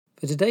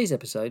For today's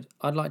episode,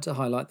 I'd like to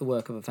highlight the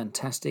work of a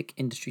fantastic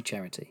industry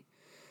charity.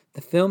 The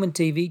Film and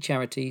TV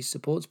Charity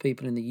supports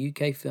people in the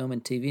UK film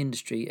and TV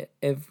industry at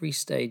every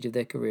stage of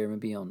their career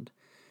and beyond.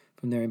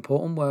 From their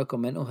important work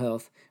on mental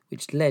health,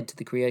 which led to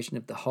the creation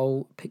of the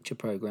Whole Picture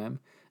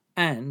programme,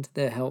 and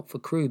their help for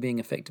crew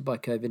being affected by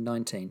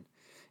COVID-19.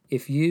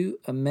 If you,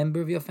 a member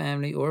of your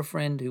family or a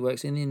friend who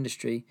works in the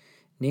industry,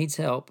 needs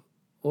help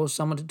or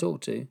someone to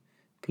talk to,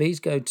 please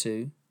go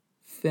to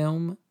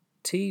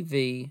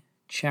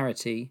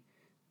filmtvcharity.org.uk.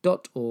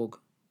 Let's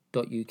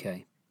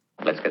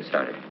get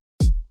started.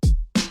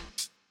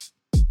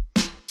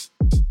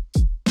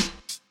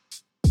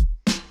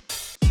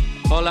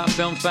 Hola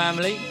film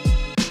family,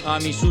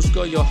 I'm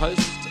Isusko, your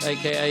host,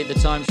 aka the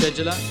Time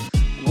Scheduler.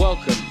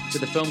 Welcome to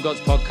the Film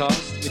Gods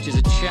podcast, which is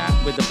a chat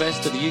with the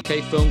best of the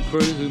UK film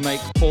crew who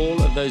make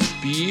all of those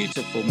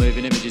beautiful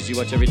moving images you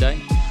watch every day.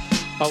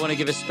 I want to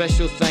give a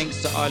special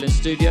thanks to Island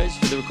Studios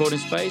for the recording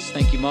space.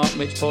 Thank you, Mark,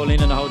 Mitch,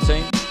 Pauline, and the whole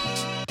team.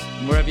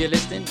 And wherever you're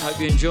listening, hope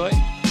you enjoy.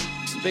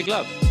 Big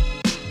love.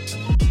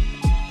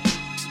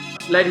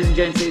 Ladies and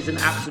gents, it's an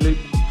absolute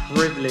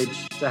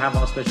privilege to have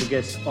our special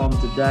guest on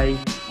today.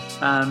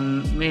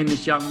 Me and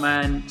this young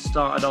man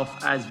started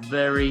off as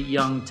very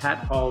young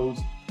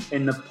tadpoles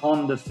in the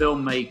pond of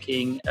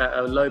filmmaking at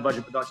a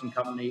low-budget production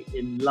company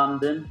in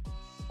London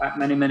back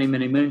many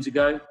moons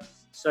ago.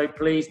 So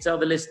please tell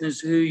the listeners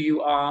who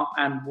you are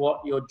and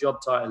what your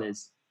job title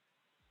is.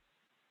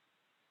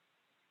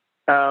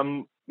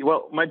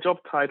 Well, my job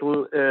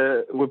title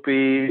would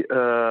be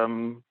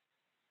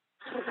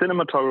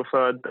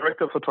cinematographer,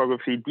 director of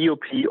photography,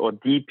 DOP or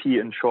DP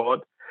in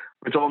short,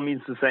 which all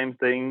means the same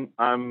thing.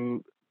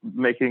 I'm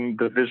making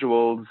the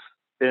visuals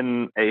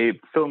in a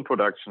film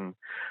production.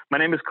 My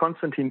name is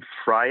Konstantin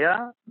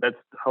Freyer. That's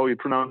how you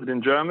pronounce it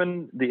in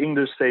German. The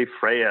English say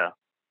Freyer.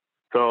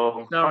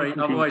 So sorry, I've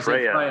always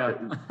said Freyer.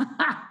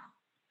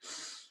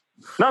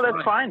 No,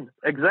 that's fine.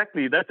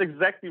 Exactly. That's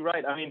exactly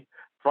right. I mean,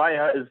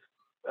 Freyer is,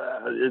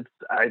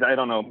 I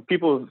don't know.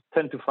 People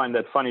tend to find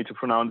that funny to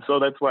pronounce. So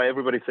that's why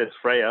everybody says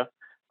Freyer.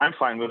 I'm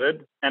fine with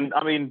it. And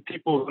I mean,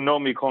 people who know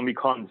me call me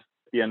Cons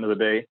at the end of the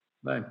day.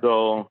 Right.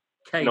 So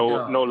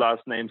no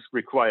last names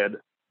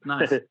required.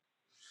 Nice.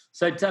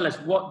 So tell us,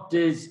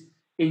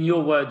 in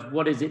your words,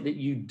 what is it that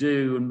you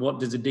do and what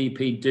does a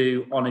DP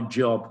do on a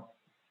job?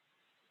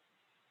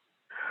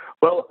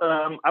 Well,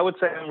 I would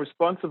say I'm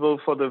responsible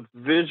for the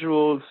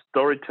visual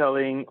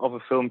storytelling of a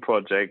film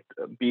project,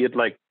 be it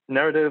like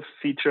narrative,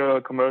 feature,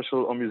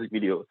 commercial, or music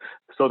video.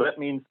 So that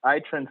means I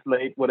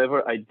translate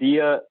whatever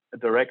idea a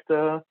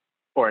director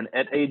or an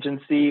ad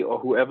agency or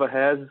whoever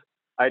has,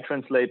 I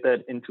translate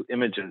that into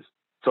images.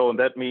 So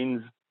that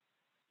means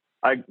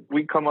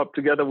we come up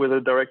together with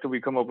a director,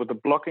 we come up with the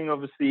blocking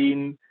of a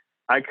scene.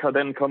 I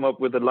then come up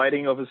with the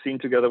lighting of a scene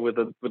together with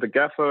a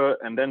gaffer,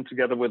 and then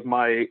together with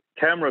my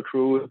camera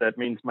crew, that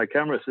means my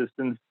camera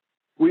assistants,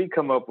 we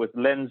come up with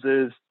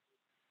lenses,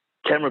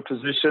 camera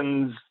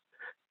positions,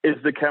 is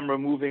the camera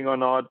moving or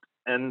not,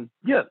 and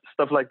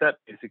stuff like that,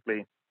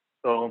 basically.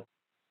 So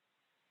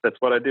that's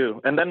what I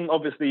do. And then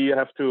obviously you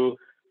have to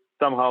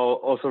somehow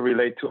also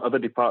relate to other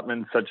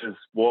departments such as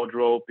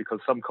wardrobe, because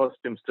some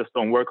costumes just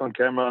don't work on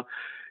camera.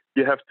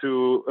 You have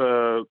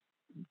to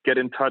get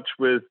in touch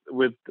with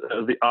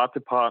the art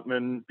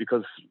department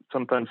because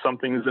sometimes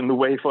something is in the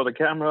way for the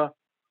camera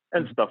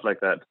and stuff like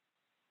that.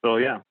 So,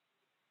 yeah.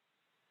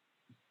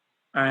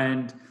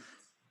 And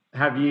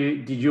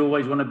did you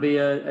always want to be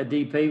a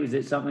DP? Was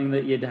it something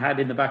that you'd had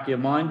in the back of your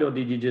mind, or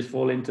did you just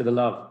fall into the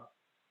love?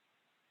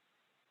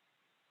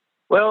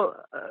 Well,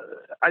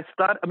 I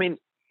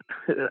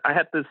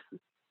had this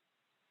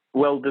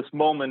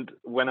moment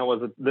when I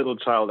was a little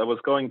child. I was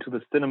going to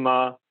the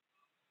cinema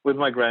with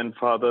my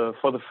grandfather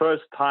for the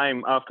first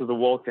time after the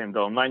wall came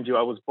down. Mind you,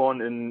 I was born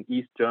in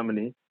East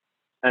Germany.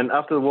 And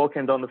after the wall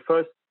came down, the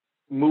first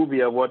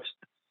movie I watched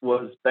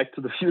was Back to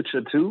the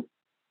Future 2.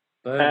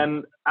 Boom.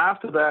 And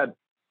after that,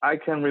 I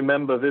can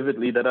remember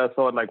vividly that I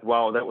thought like,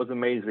 wow, that was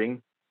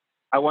amazing.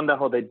 I wonder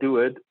how they do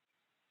it.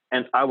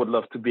 And I would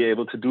love to be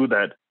able to do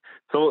that.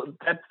 So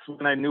that's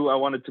when I knew I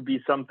wanted to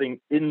be something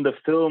in the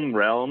film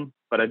realm,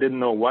 but I didn't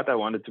know what I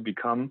wanted to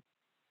become.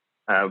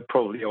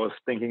 Probably I was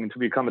thinking to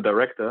become a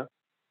director.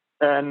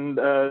 And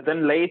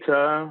then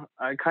later,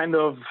 I kind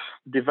of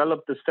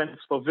developed a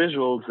sense for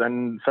visuals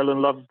and fell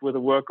in love with the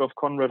work of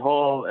Conrad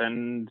Hall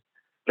and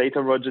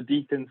later Roger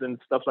Deakins and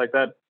stuff like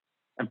that,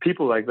 and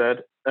people like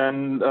that.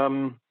 And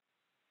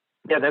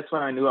that's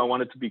when I knew I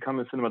wanted to become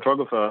a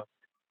cinematographer,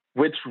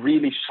 which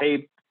really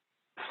shaped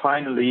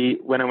finally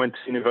when I went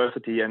to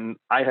university and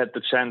I had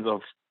the chance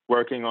of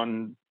working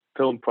on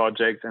film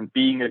projects and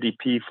being a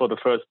DP for the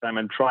first time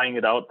and trying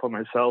it out for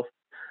myself.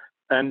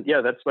 And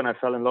that's when I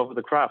fell in love with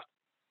the craft.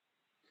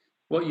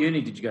 What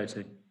uni did you go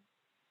to?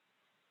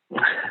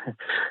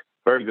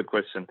 Very good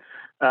question.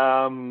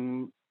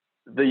 The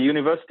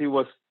university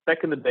was,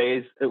 back in the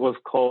days, it was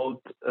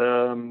called,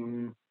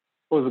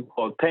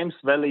 Thames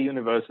Valley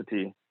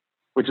University,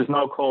 which is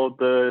now called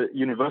the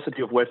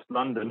University of West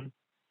London.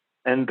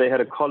 And they had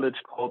a college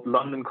called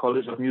London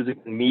College of Music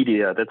and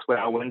Media. That's where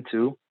I went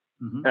to.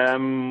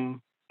 Mm-hmm.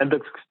 And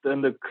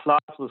the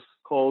class was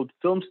called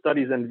Film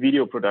Studies and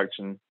Video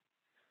Production.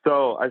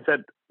 So I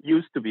said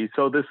used to be.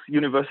 So this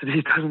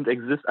university doesn't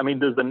exist. I mean,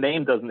 the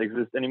name doesn't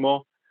exist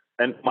anymore.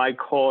 And my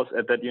course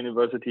at that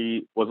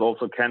university was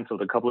also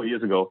canceled a couple of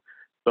years ago.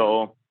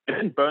 So I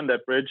didn't burn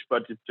that bridge,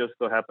 but it just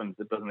so happens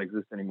it doesn't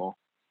exist anymore.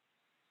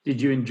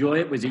 Did you enjoy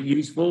it? Was it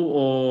useful,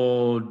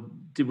 or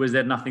was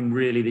there nothing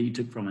really that you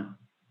took from it?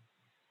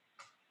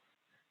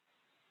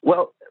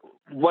 Well,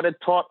 what it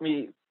taught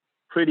me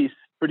pretty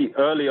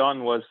early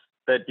on was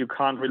that you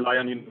can't rely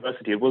on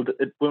university.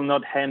 It will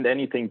not hand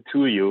anything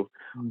to you.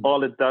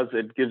 All it does,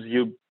 it gives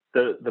you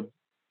the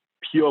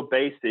pure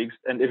basics.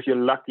 And if you're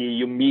lucky,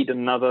 you meet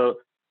another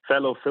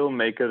fellow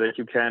filmmaker that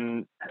you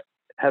can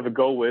have a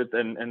go with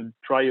and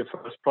try your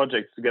first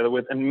projects together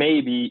with, and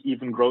maybe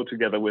even grow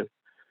together with.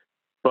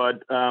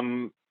 But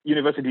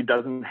university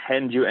doesn't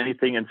hand you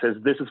anything and says,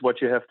 this is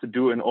what you have to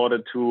do in order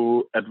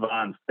to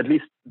advance. At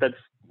least that's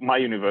my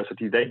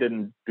university. They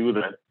didn't do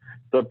that.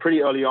 So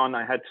pretty early on,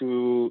 I had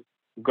to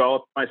go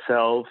out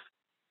myself,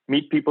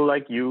 meet people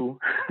like you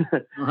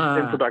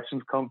in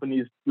productions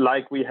companies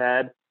like we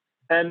had,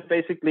 and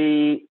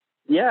basically,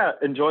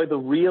 enjoy the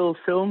real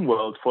film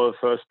world for the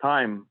first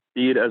time,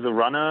 be it as a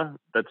runner,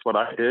 that's what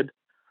I did,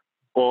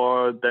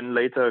 or then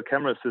later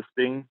camera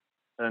assisting.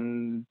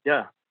 And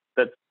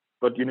that's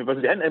what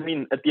university. And I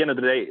mean, at the end of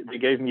the day, they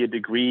gave me a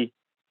degree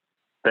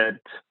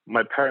that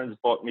my parents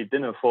bought me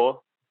dinner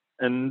for,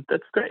 and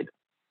that's great.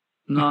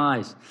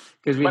 Nice,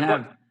 because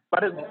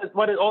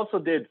what it also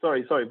did,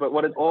 but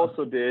what it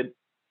also did,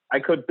 I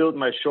could build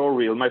my show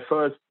reel, my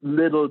first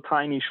little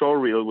tiny show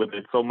reel with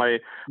it. So my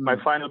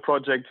final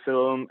project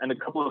film and a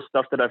couple of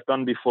stuff that I've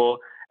done before,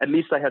 at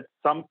least I had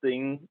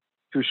something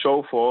to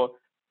show for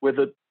with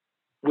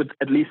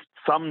at least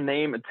some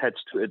name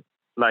attached to it,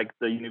 like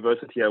the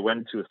university I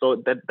went to. So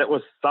that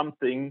was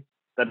something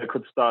that I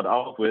could start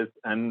out with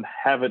and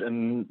have it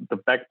in the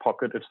back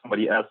pocket if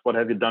somebody asked, what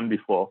have you done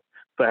before?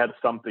 So I had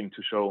something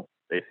to show,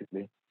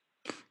 basically.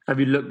 Have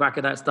you looked back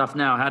at that stuff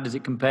now? How does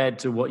it compare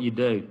to what you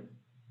do?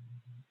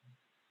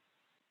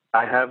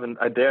 I haven't.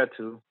 I dare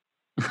to.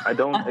 I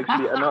don't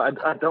actually. I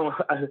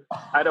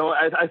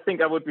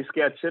think I would be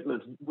scared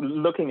shitless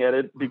looking at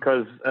it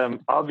because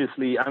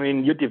obviously, I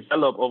mean, you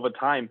develop over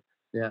time,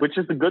 which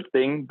is a good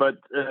thing. But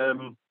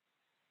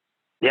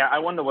I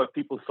wonder what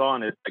people saw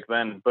in it back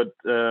then. But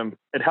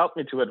it helped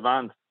me to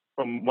advance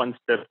from one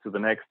step to the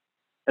next.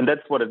 And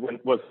that's what it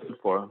was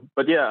for.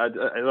 But I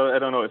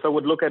don't know. If I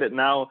would look at it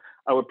now,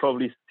 I would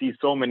probably see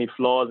so many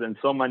flaws and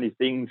so many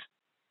things,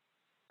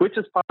 which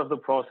is part of the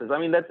process. I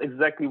mean, that's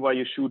exactly why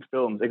you shoot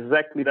films.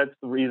 Exactly, that's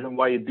the reason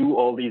why you do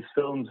all these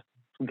films,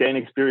 to gain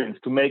experience,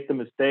 to make the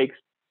mistakes,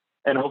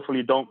 and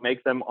hopefully don't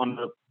make them on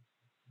the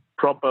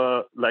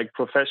proper,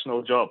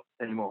 professional job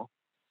anymore.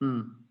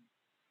 And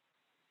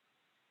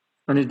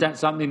is that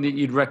something that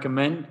you'd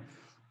recommend?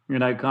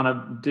 Kind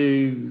of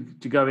do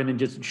to go in and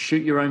just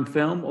shoot your own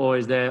film, or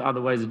is there other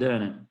ways of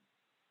doing it?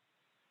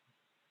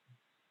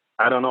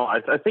 I don't know.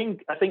 I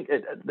think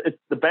it's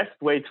the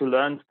best way to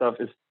learn stuff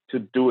is to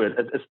do it,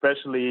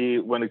 especially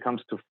when it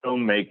comes to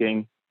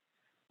filmmaking.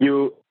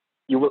 You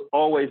will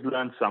always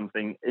learn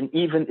something, and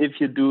even if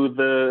you do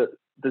the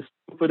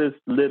stupidest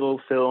little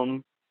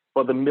film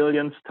for the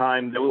millionth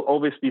time, there will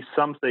always be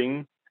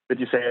something that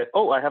you say,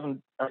 "Oh, I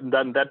haven't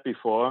done that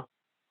before."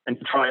 And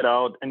you try it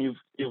out, and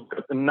you've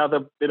got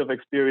another bit of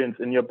experience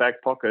in your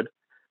back pocket.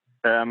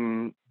 I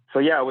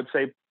would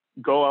say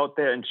go out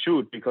there and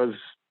shoot, because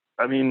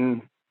I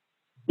mean,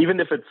 even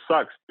if it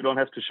sucks, you don't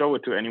have to show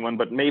it to anyone,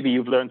 but maybe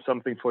you've learned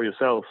something for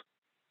yourself.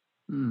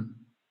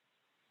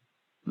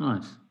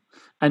 Nice.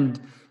 And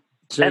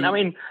I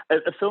mean,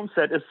 a film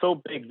set is so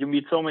big. You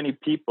meet so many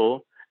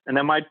people, and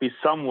there might be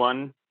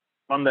someone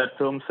on that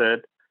film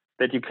set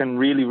that you can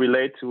really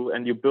relate to,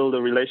 and you build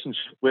a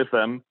relationship with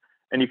them.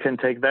 And you can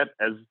take that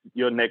as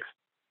your next,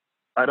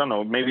 I don't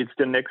know, maybe it's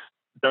the next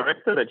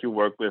director that you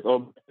work with,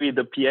 or maybe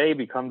the PA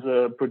becomes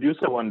a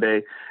producer one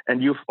day,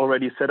 and you've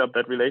already set up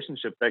that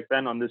relationship back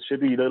then on this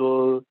shitty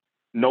little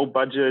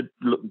no-budget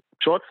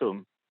short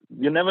film.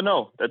 You never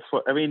know. That's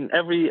what I mean.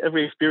 Every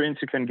experience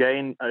you can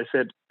gain, I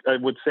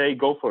would say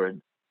go for it,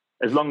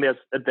 as long as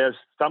there's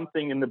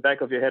something in the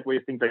back of your head where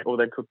you think like, oh,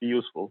 that could be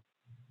useful.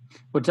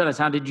 Well, tell us,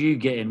 how did you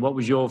get in? What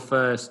was your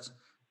first?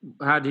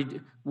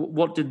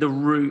 What did the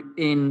route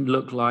in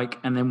look like,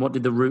 and then what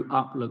did the route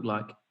up look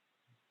like?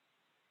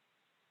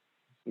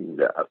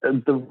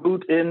 The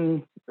route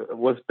in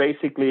was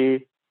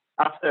basically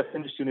after I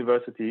finished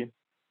university,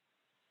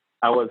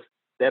 I was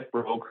dead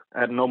broke.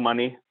 I had no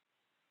money,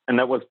 and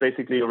that was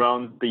basically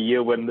around the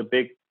year when the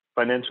big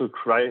financial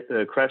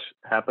crash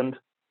happened.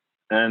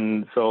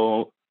 And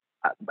so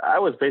I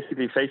was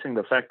basically facing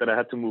the fact that I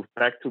had to move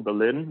back to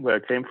Berlin, where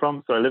I came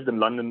from. So I lived in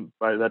London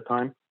by that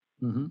time.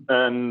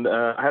 And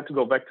I had to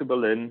go back to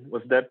Berlin,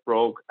 was that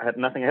broke. I had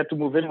nothing. I had to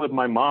move in with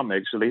my mom,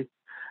 actually,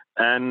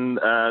 and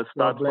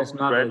start from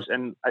scratch.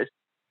 And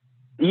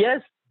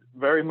yes,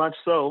 very much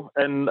so.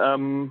 And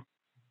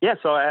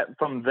so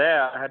from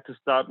there, I had to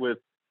start with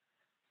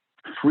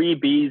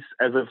freebies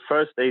as a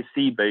first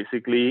AC,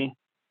 basically,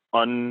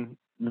 on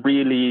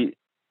really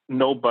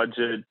no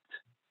budget,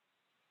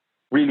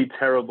 really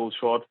terrible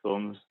short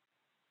films.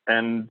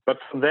 But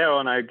from there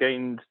on, I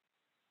gained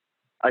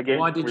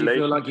Why did you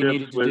feel like you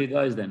needed to with, do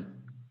those then?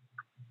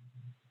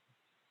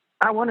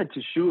 I wanted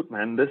to shoot,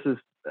 man.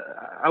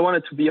 I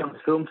wanted to be on a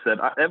film set.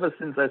 Ever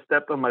since I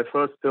stepped on my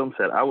first film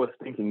set, I was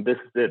thinking, this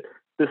is it.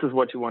 This is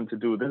what you want to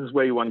do. This is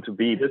where you want to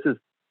be. This is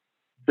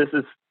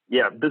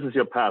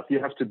your path. You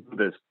have to do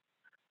this.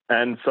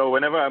 And so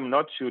whenever I'm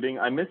not shooting,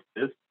 I miss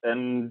this.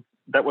 And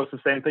that was the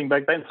same thing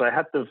back then. So I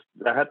had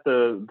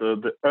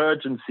the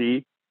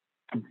urgency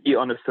to be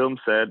on a film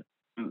set,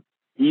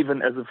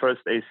 even as a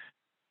first AC.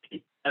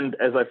 And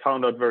as I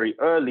found out very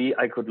early,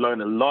 I could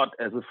learn a lot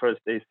as a first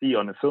AC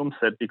on a film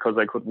set because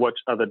I could watch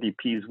other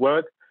DPs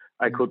work.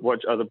 I could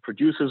watch other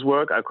producers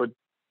work. I could,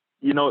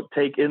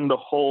 take in the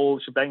whole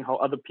shebang, how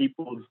other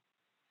people's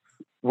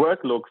work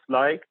looks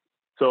like.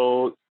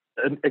 So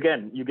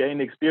again, you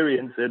gain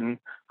experience in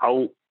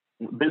how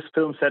this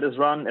film set is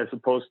run as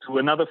opposed to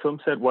another film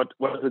set. What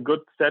is a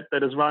good set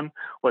that is run?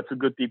 What's a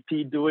good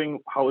DP doing?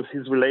 How is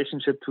his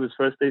relationship to his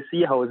first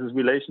AC? How is his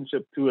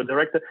relationship to a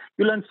director?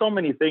 You learn so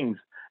many things.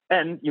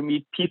 And you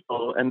meet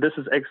people, and this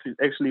is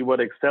actually what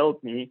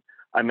excelled me.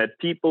 I met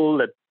people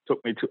that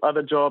took me to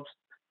other jobs.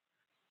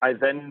 I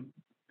then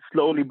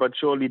slowly but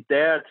surely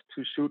dared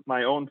to shoot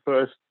my own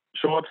first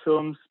short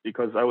films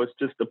because I was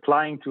just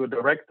applying to a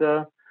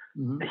director.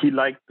 Mm-hmm. He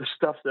liked the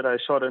stuff that I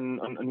shot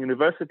on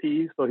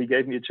university, so he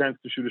gave me a chance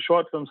to shoot a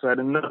short film. So I had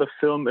another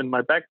film in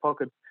my back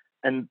pocket.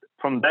 And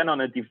from then on,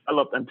 it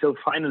developed until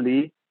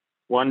finally,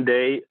 one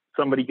day,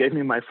 somebody gave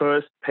me my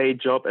first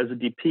paid job as a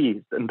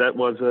DP. And that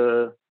was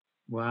a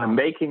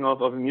making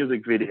of a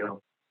music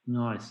video.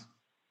 Nice.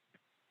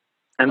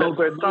 And that's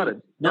where it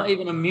started. Not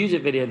even a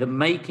music video, the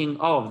making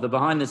of, the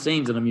behind the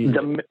scenes of a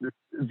music.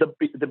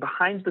 The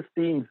behind the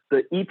scenes,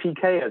 the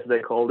EPK as they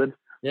called it,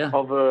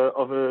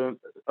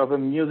 of a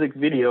music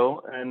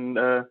video. And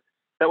that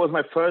was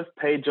my first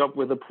paid job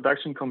with a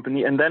production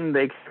company. And then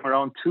they came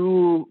around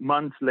 2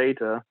 months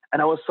later.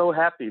 And I was so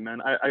happy, man.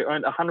 I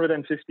earned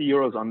 150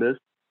 euros on this.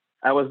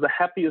 I was the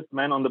happiest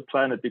man on the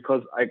planet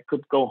because I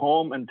could go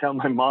home and tell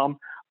my mom,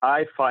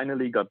 I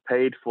finally got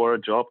paid for a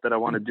job that I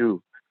want to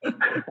do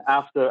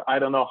after I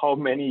don't know how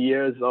many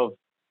years of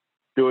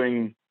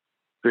doing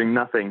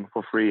nothing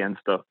for free and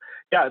stuff.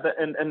 Yeah,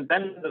 and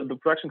then the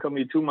production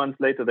company 2 months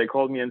later, they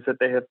called me and said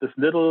they have this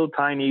little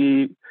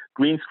tiny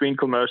green screen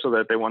commercial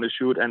that they want to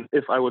shoot and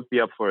if I would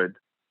be up for it.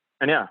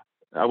 And yeah,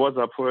 I was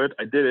up for it.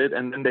 I did it.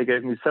 And then they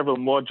gave me several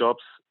more jobs.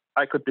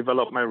 I could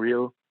develop my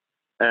reel.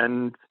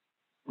 And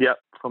yeah,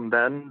 from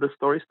then the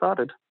story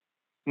started.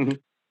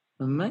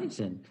 Mm-hmm.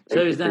 Amazing.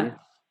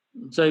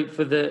 So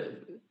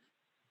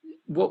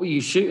what were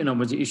you shooting on?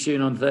 Was it you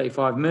shooting on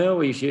 35 mil?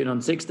 Were you shooting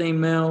on 16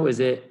 mil? Is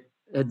it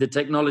the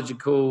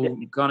technological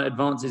kind of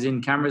advances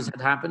in cameras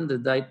had happened?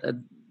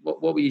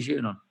 What were you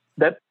shooting on?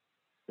 That's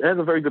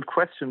a very good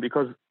question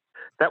because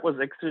that was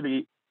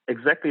actually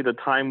exactly the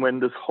time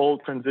when this whole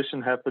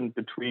transition happened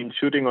between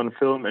shooting on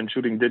film and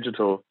shooting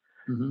digital.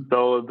 Mm-hmm.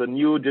 So the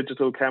new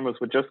digital cameras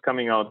were just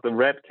coming out, the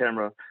Red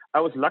camera.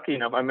 I was lucky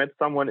enough. I met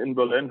someone in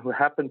Berlin who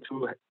happened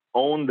to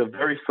own the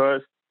very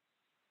first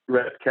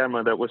Red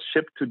camera that was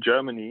shipped to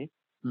Germany.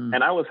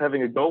 And I was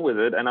having a go with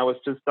it. And I was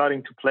just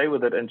starting to play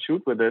with it and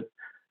shoot with it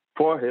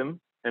for him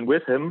and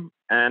with him.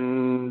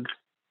 And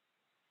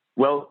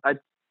well, I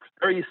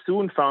very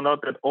soon found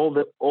out that all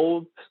the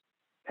old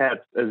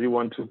hats, as you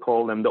want to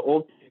call them, the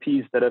old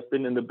DPs that have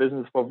been in the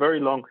business for very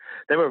long,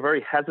 they were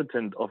very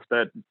hesitant of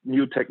that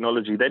new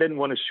technology. They didn't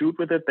want to shoot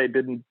with it. They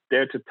didn't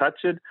dare to touch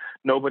it.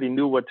 Nobody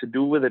knew what to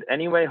do with it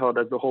anyway. How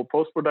does the whole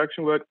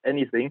post-production work?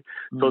 Anything.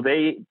 So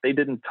they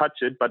didn't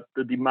touch it, but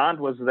the demand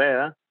was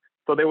there.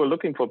 So they were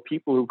looking for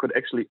people who could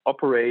actually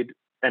operate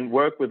and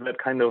work with that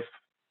kind of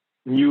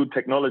new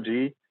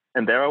technology.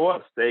 And there I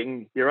was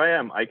saying, here I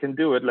am. I can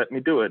do it. Let me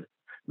do it.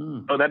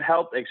 So that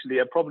helped actually.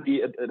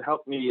 It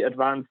helped me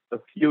advance a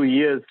few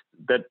years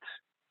that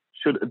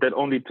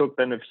only took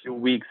then a few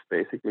weeks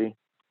basically.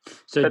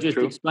 So that's just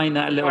true. Explain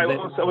that a little bit.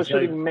 I was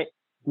shooting.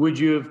 Would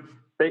you have,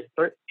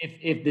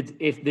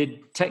 if the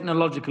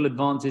technological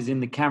advances in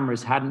the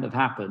cameras hadn't have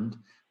happened,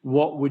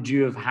 what would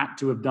you have had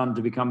to have done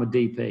to become a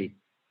DP?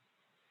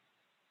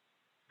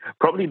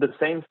 Probably the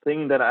same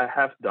thing that I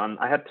have done.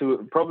 I had to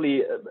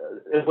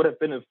it would have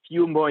been a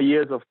few more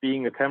years of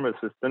being a camera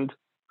assistant.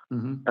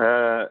 Mm-hmm.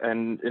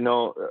 And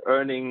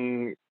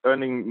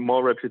earning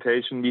more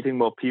reputation, meeting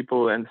more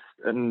people, and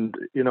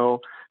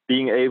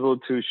being able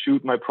to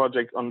shoot my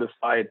project on the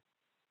side,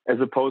 as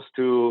opposed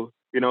to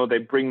they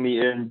bring me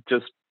in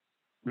just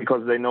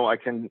because they know I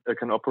can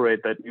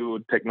operate that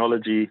new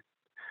technology.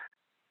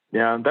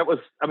 Yeah, that was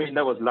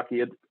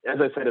lucky. As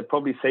I said, it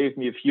probably saved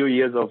me a few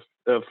years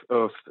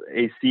of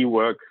AC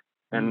work,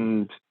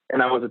 and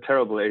I was a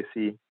terrible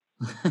AC.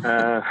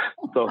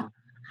 So.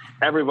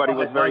 Everybody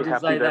was very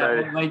happy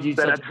What made you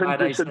such a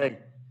bad AC?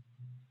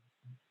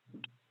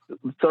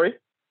 Sorry?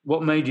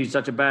 What made you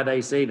such a bad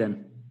AC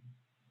then?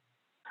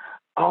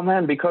 Oh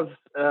man, because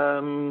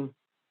I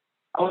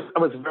I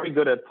was very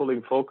good at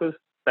pulling focus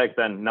back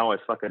then. Now I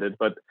suck at it,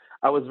 but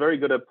I was very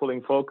good at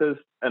pulling focus,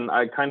 and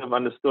I kind of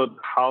understood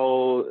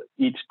how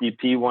each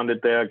DP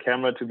wanted their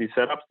camera to be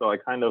set up. So I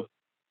kind of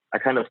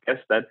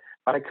guessed that,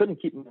 but I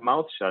couldn't keep my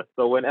mouth shut.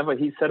 So whenever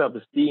he set up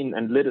a scene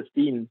and lit a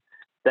scene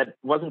that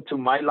wasn't to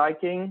my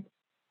liking,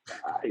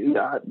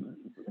 that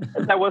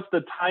was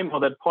the time or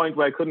that point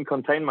where I couldn't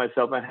contain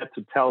myself. I had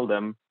to tell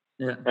them.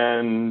 Yeah.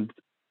 And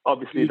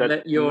obviously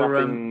that's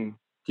nothing.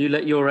 Do you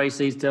let your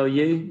ACs tell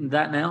you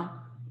that now?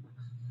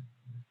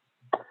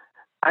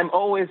 I'm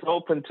always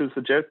open to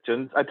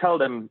suggestions. I tell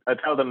them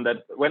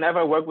that whenever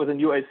I work with a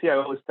new AC, I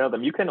always tell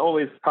them, you can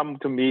always come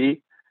to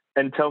me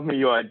and tell me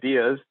your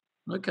ideas.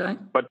 Okay.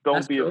 But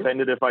don't be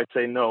offended if I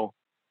say no.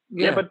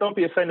 Yeah, but don't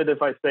be offended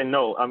if I say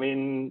no. I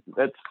mean,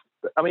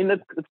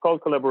 it's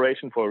called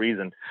collaboration for a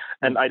reason.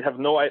 And I'd have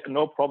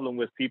no problem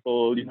with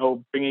people,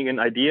 bringing in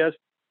ideas.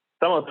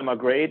 Some of them are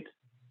great.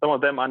 Some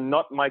of them are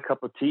not my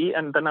cup of tea.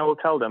 And then I will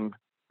tell them,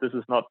 this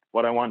is not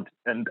what I want.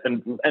 And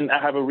I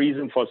have a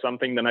reason for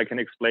something, then I can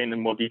explain in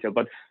more detail.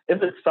 But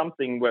if it's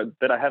something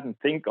that I haven't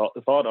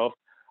thought of,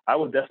 I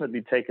will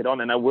definitely take it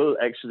on, and I will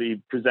actually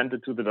present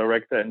it to the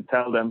director and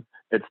tell them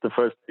it's the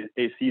first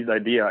AC's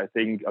idea. I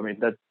think,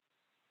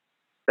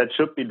 that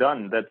should be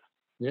done.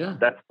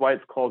 That's why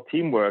it's called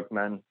teamwork,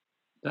 man.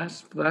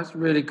 That's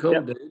really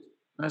cool, dude.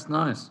 That's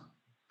nice.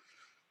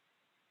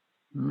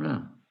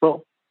 Yeah.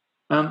 Cool.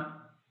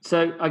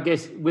 So I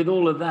guess with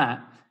all of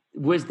that,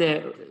 was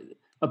there,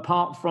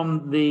 apart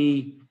from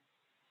the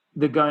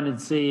going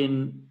and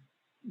seeing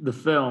the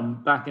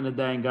film back in the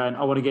day and going,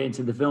 I want to get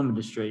into the film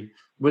industry,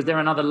 was there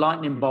another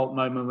lightning bolt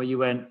moment where you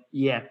went,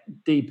 yeah,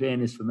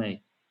 DPing is for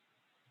me?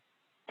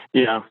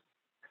 Yeah.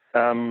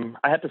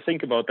 I had to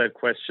think about that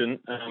question.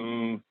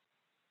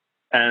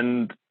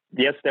 And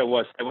yes, there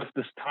was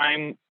this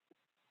time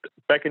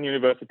back in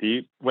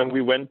university when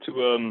we went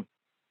to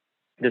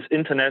this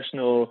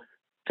international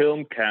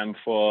film camp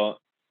for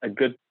a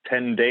good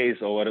 10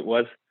 days or what it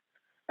was.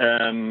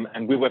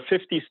 And we were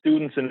 50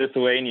 students in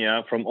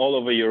Lithuania from all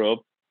over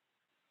Europe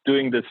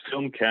doing this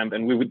film camp.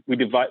 And we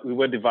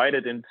were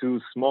divided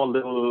into small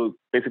little,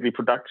 basically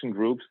production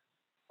groups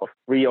of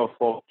 3 or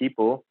 4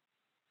 people.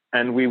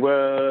 And we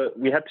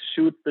had to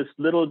shoot this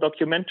little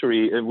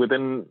documentary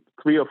within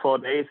 3 or 4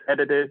 days,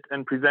 edit it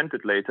and present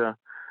it later.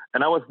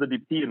 And I was the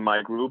DP in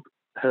my group.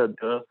 That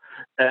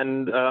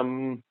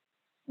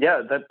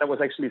was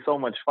actually so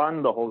much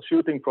fun. The whole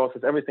shooting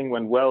process, everything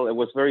went well. It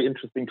was very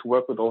interesting to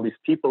work with all these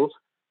people.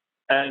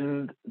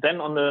 And then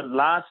on the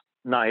last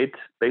night,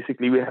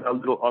 basically, we had a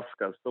little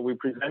Oscars. So we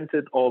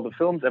presented all the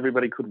films.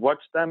 Everybody could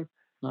watch them.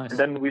 Nice. And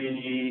then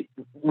we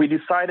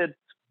decided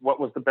what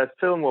was the best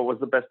film, what was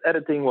the best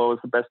editing, what was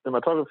the best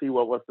cinematography,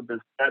 what was the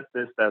best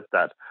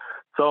that.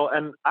 So,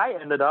 and I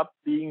ended up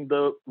being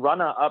the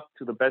runner-up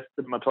to the best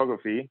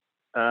cinematography.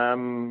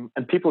 And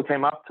people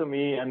came up to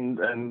me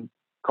and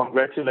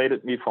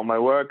congratulated me for my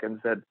work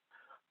and said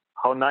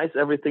how nice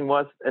everything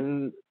was.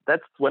 And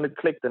that's when it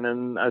clicked. And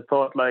then I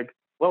thought, like,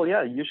 well,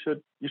 yeah, you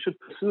should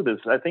pursue this.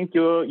 I think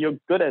you're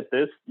good at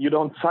this. You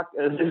don't suck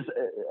at this.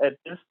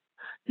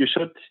 You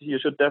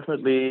should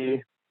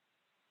definitely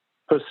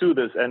pursue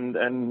this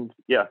and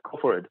yeah, go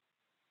for it.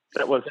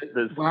 That was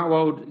this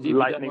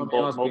lightning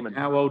bolt moment.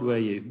 How old were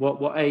you?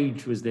 What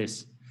age was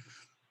this?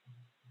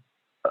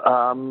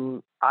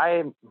 I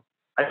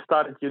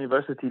started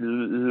university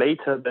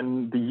later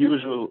than the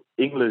usual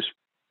English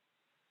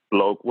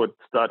bloke would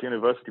start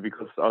university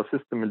because our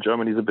system in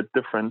Germany is a bit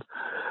different.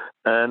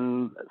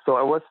 And so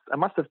I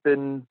must have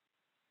been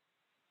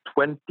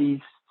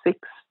 26-ish.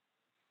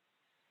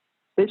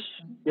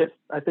 Yes,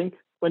 I think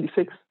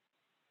 26.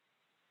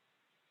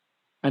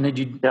 And did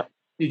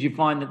you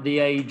find that the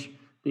age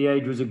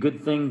was a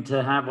good thing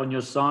to have on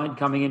your side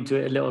coming into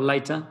it a little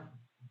later?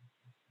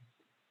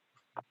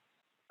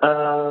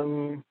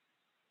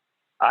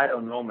 I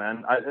don't know,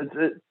 man.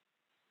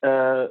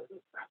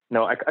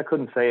 No, I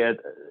couldn't say it.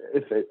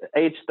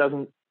 Age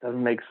doesn't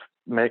make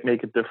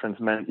a difference,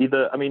 man.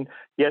 Either, I mean,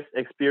 yes,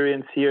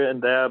 experience here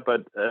and there,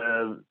 but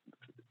an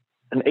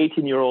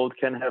 18-year-old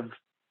can have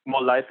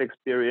more life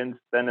experience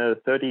than a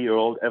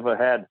 30-year-old ever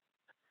had.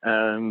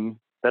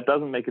 That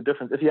doesn't make a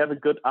difference. If you have a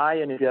good eye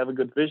and if you have a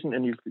good vision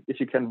and if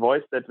you can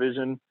voice that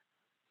vision,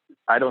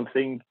 I don't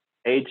think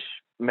age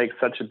makes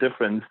such a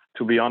difference,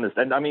 to be honest.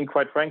 And I mean,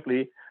 quite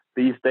frankly,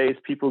 these days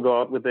people go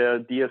out with their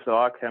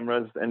DSLR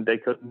cameras and they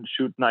couldn't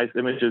shoot nice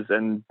images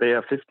and they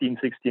are 15,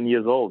 16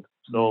 years old.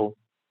 So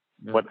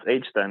what's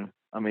age then?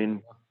 I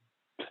mean,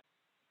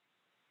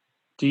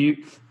 do you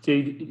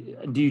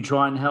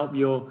try and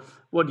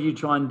what do you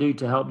try and do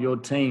to help your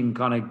team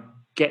kind of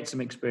get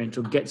some experience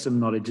or get some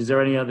knowledge? Is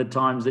there any other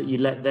times that you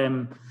let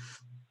them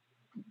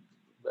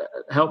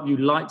help you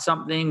light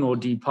something, or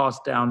do you pass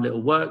down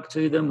little work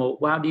to them, or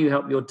how do you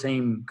help your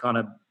team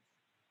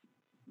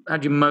how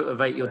do you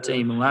motivate your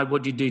team, and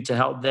what do you do to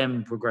help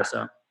them progress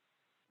up?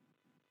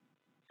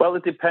 Well,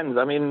 it depends.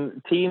 I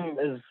mean, team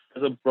is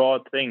a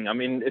broad thing. I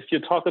mean, if you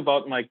talk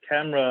about my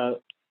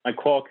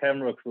core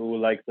camera crew,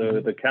 like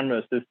the camera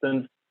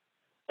assistants,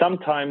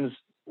 sometimes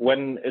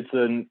when it's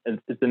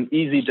an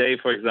easy day,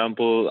 for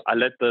example, I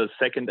let the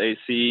second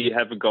AC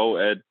have a go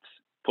at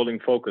pulling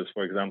focus,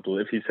 for example.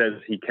 If he says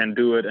he can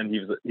do it and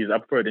he's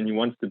up for it and he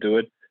wants to do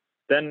it,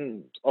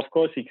 then of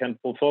course he can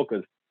pull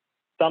focus.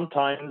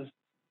 Sometimes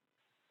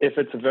if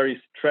it's a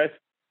very stressed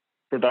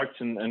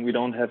production and we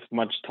don't have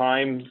much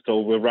time, so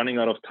we're running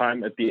out of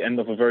time at the end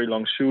of a very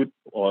long shoot,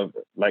 or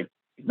like,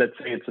 let's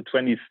say it's a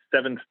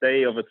 27th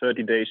day of a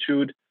 30-day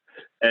shoot,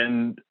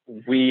 and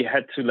we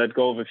had to let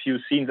go of a few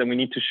scenes and we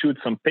need to shoot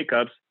some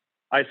pickups,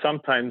 I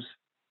sometimes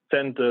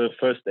send the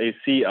first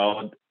AC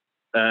out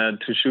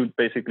to shoot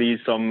basically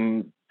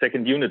some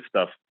second unit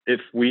stuff if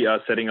we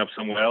are setting up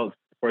somewhere else.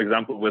 For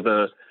example, with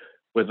a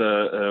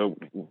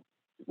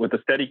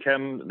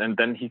Steadicam, and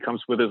then he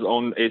comes with his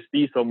own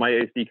AC, so my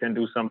AC can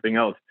do something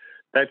else.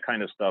 That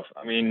kind of stuff.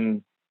 I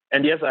mean,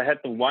 and yes, I had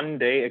the one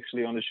day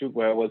actually on the shoot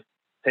where I was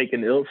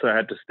taken ill, so I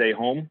had to stay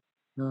home.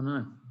 Oh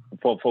no!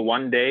 For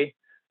one day,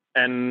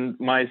 and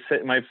my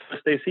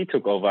first AC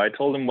took over. I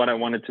told him what I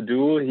wanted to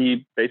do.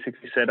 He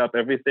basically set up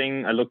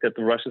everything. I looked at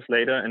the rushes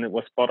later, and it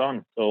was spot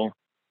on. So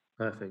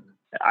perfect.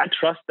 I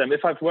trust them.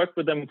 If I've worked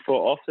with them for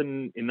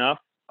often enough,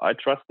 I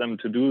trust them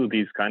to do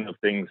these kind of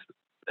things.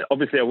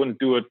 Obviously, I wouldn't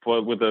do it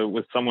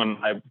with someone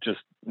I've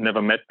just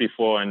never met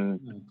before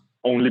and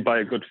only by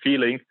a good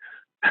feeling.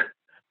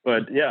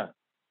 But yeah,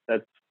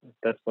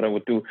 that's what I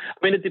would do.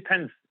 I mean, it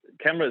depends.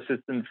 Camera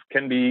assistants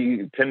can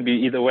be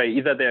either way.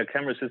 Either they are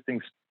camera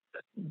assistants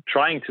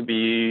trying to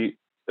be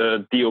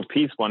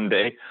DOPs one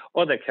day,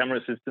 or they're camera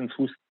assistants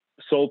whose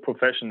sole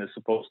profession is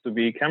supposed to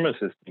be camera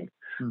assisting.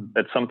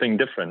 That's something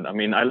different. I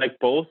mean, I like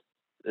both.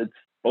 It's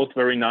both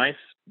very nice,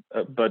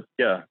 but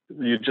yeah,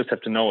 you just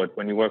have to know it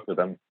when you work with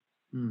them.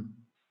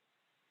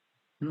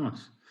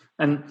 Nice.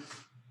 And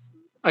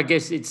I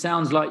guess it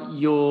sounds like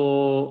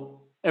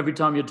every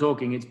time you're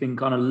talking, it's been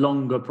kind of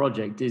longer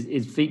project.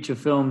 Is feature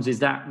films, is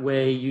that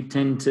where you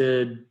tend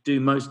to do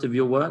most of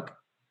your work?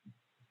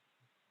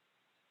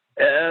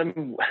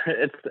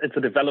 It's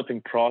a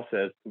developing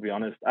process, to be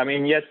honest. I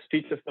mean, yes,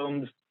 feature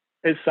films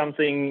is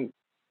something,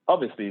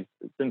 obviously,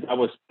 since I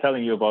was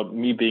telling you about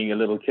me being a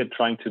little kid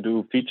trying to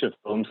do feature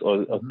films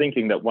or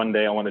thinking that one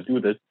day I want to do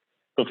this.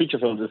 So feature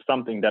films is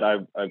something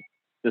that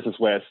this is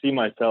where I see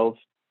myself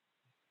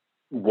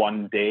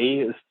one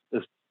day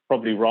is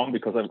probably wrong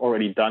because I've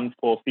already done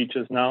 4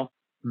 features now.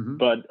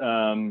 But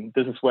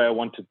this is where I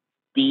want to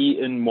be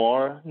in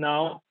more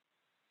now.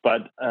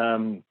 But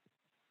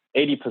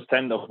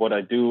 80% of what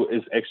I do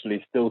is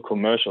actually still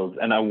commercials.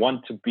 And I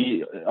want to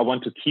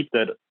keep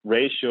that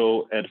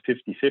ratio at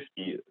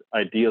 50-50,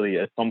 ideally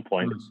at some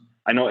point.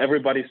 I know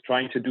everybody's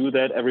trying to do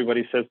that.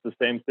 Everybody says the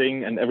same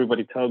thing and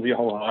everybody tells you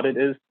how hard it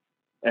is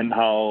and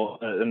how,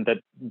 and that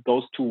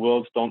those two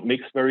worlds don't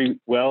mix very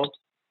well.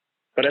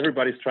 But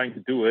everybody's trying to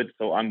do it,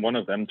 so I'm one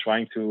of them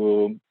trying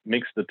to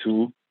mix the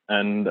two.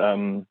 And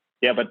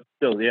but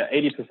still,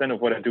 80% of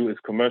what I do is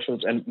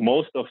commercials, and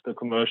most of the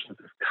commercials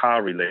is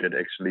car related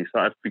actually. So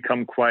I've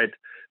become quite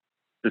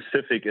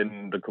specific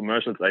in the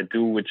commercials I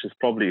do, which is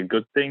probably a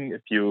good thing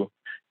if you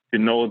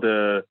know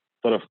the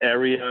sort of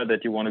area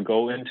that you want to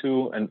go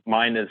into. And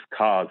mine is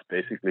cars,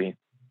 basically.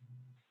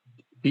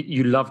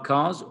 You love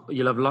cars?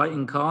 You love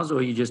lighting cars,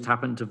 or you just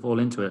happen to fall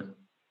into it?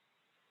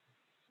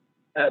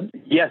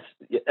 Yes,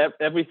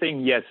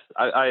 everything. Yes,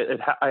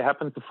 I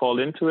happen to fall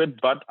into it,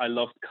 but I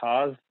love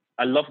cars.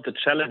 I love the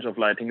challenge of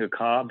lighting a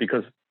car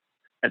because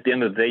at the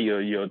end of the day,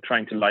 you're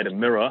trying to light a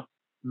mirror,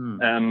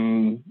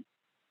 and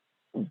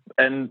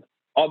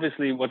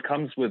obviously, what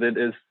comes with it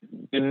is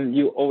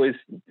you always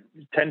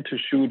tend to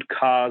shoot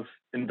cars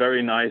in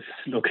very nice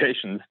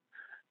locations,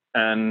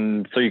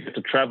 and so you get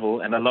to travel.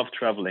 And I love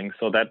traveling,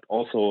 so that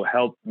also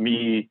helped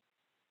me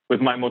with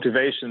my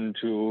motivation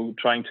to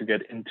trying to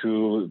get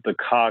into the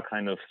car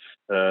kind of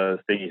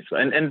thingies.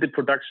 And the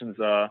productions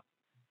are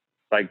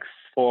like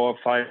 4,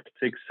 5,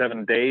 6,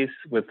 7 days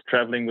with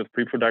traveling, with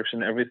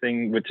pre-production,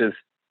 everything, which is,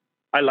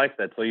 I like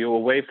that. So you're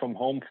away from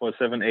home for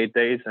 7, 8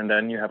 days, and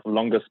then you have a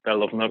longer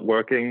spell of not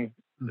working.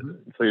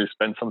 So you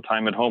spend some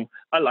time at home.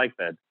 I like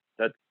that.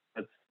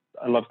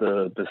 I love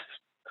this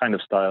kind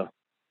of style.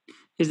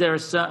 Is there a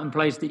certain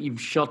place that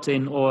you've shot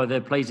in, or are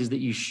there places that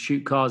you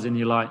shoot cars in?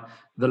 You're like,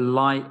 the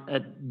light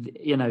at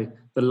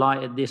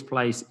this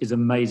place is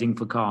amazing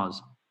for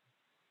cars.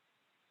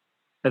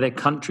 Are there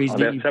countries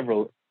there are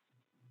several.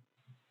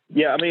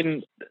 Yeah, I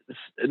mean,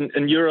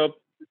 in Europe,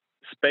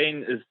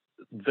 Spain is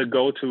the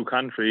go-to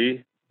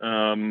country,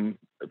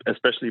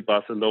 especially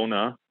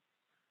Barcelona,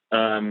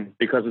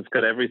 because it's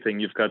got everything.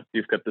 You've got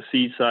the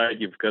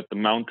seaside, you've got the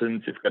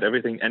mountains, you've got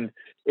everything. And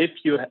if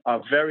you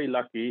are very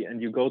lucky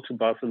and you go to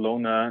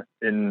Barcelona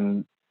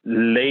in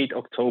late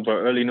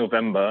October, early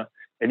November,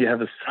 and you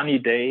have a sunny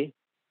day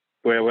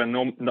where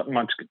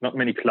not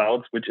many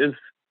clouds, which is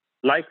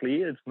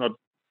likely. It's not.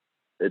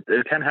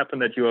 It can happen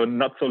that you are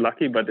not so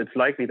lucky, but it's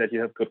likely that you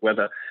have good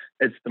weather.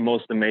 It's the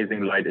most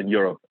amazing light in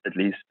Europe, at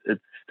least.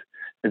 It's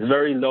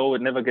very low.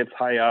 It never gets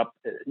high up.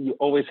 You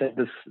always have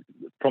this,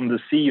 from the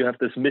sea, you have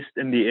this mist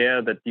in the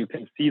air that you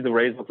can see the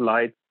rays of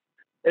light.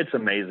 It's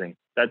amazing.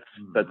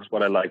 That's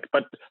what I like.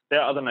 But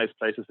there are other nice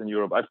places in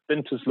Europe. I've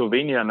been to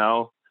Slovenia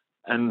now,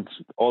 and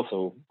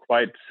also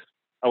I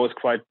was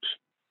quite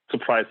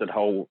surprised at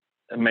how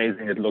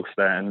amazing it looks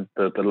there, and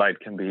the light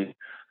can be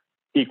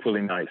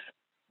equally nice.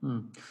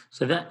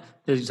 So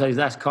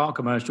that's car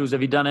commercials.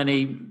 Have you done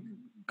any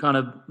kind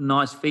of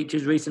nice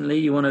features recently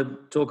you want to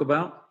talk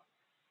about?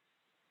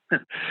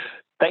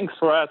 Thanks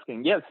for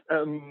asking. Yes,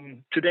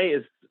 today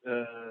is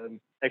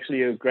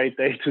actually a great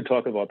day to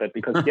talk about that,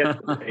 because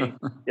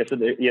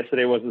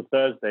yesterday was a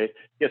Thursday.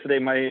 Yesterday,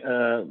 my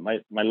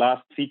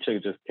last feature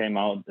just came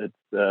out. Its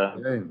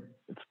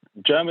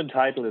German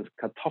title is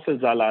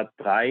Kartoffelsalat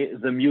 3,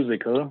 the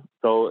musical.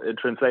 So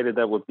translated,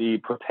 that would be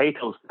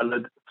Potato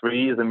Salad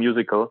 3, the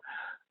musical.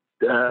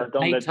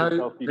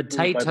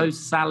 Potato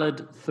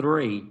Salad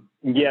 3.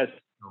 Yes.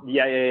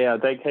 Yeah.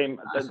 They came.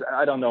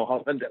 I don't know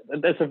how.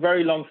 There's a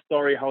very long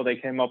story how they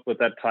came up with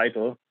that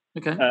title.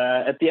 Okay.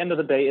 At the end of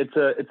the day,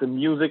 it's a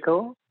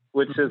musical,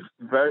 which is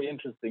very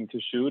interesting to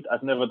shoot.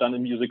 I've never done a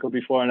musical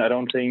before, and I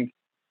don't think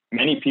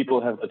many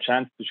people have a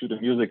chance to shoot a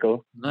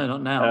musical. No,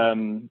 not now.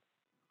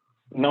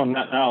 No,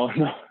 not now.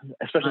 No,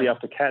 especially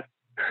after Cats.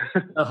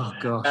 Oh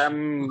gosh.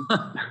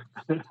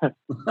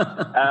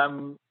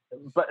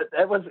 But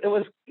it was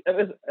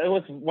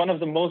one of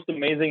the most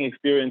amazing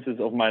experiences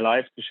of my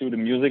life to shoot a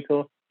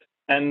musical.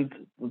 And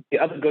the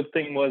other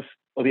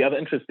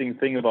interesting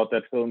thing about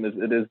that film is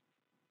it is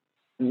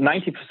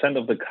 90%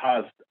 of the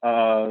cast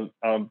are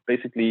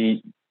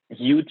basically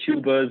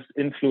YouTubers,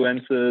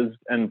 influencers,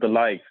 and the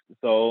like.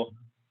 So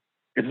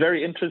it's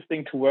very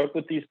interesting to work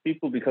with these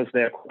people because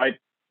they are quite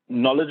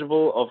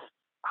knowledgeable of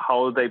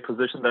how they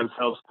position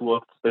themselves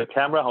towards the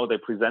camera, how they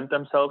present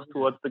themselves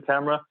towards the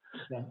camera.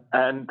 Yeah.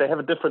 And they have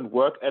a different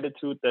work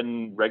attitude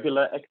than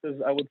regular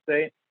actors, I would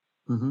say.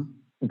 Mm-hmm.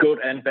 Good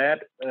and bad,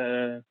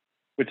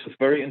 which is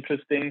very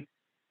interesting.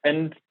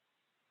 And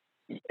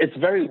it's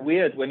very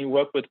weird when you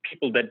work with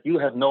people that you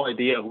have no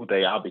idea who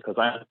they are, because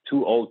I'm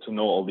too old to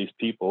know all these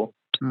people.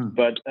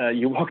 But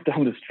you walk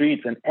down the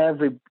streets and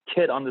every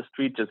kid on the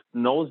street just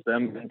knows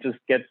them and just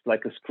gets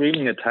like a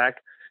screaming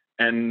attack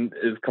and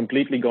is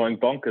completely going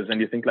bonkers.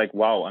 And you think like,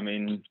 wow, I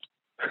mean,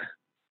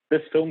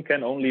 this film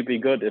can only be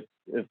good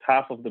if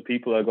half of the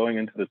people are going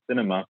into the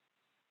cinema.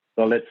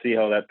 So let's see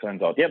how that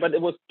turns out. Yeah, but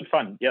it was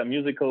fun. Yeah,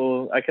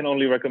 musical, I can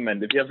only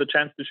recommend. If you have the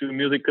chance to shoot a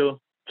musical,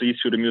 please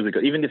shoot a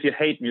musical. Even if you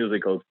hate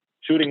musicals,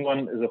 shooting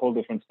one is a whole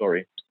different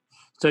story.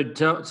 So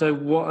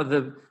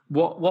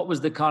what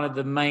was the kind of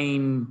the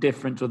main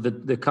difference, or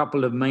the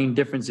couple of main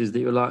differences that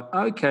you were like,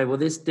 okay, well,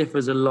 this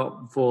differs a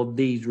lot for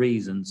these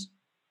reasons?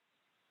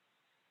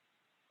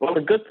 Well,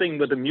 the good thing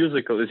with the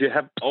musical is you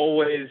have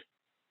always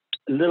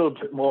a little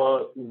bit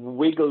more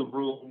wiggle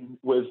room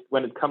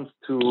when it comes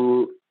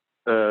to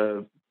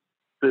the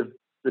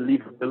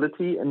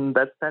believability in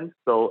that sense.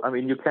 So, I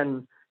mean, you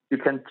can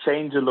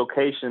change a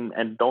location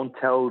and don't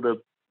tell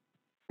the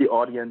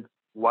audience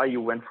why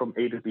you went from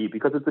A to B,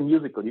 because it's a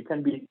musical.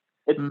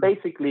 It's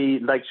basically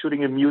like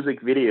shooting a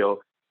music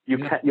video. You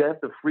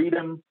have the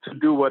freedom to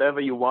do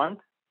whatever you want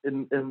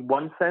in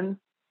one sense.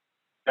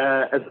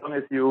 As long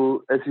as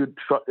you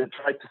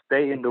try to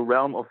stay in the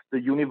realm of the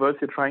universe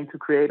you're trying to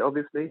create,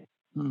 obviously.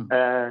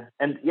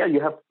 And yeah,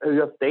 you have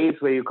days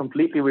where you're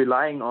completely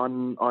relying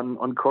on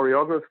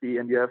choreography,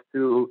 and you have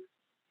to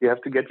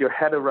get your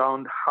head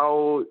around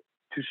how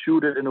to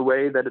shoot it in a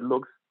way that it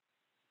looks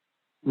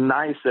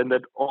nice, and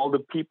that all the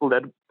people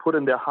that put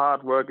in their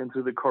hard work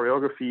into the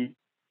choreography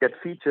get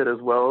featured as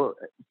well.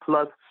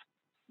 Plus,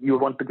 you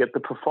want to get the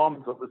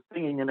performance of the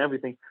singing and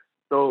everything.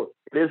 So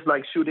it is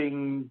like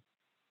shooting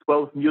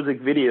 12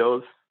 music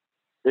videos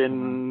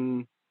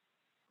in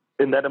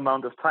that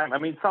amount of time. I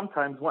mean,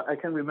 sometimes I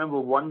can remember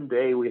one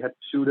day we had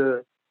to shoot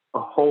a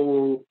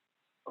whole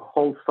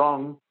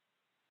song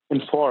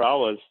in 4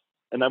 hours.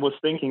 And I was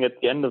thinking at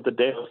the end of the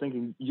day,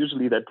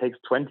 usually that takes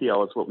 20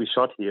 hours what we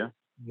shot here.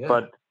 Yeah.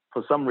 But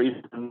for some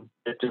reason,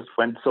 it just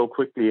went so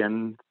quickly,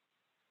 and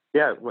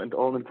yeah, it went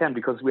all in can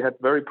because we had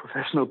very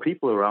professional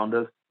people around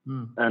us.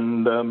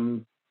 And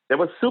it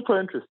was super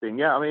interesting.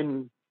 Yeah, I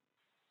mean,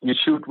 you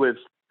shoot with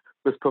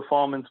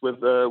performance,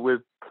 with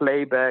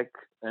playback,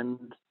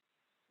 and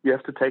you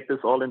have to take this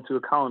all into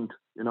account.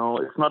 You know,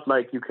 it's not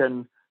like you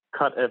can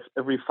cut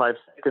every 5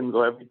 seconds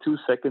or every 2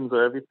 seconds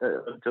or every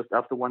just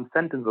after one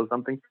sentence or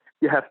something.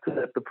 You have to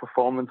let the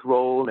performance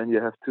roll, and you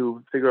have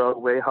to figure out a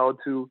way how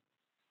to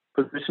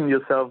position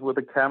yourself with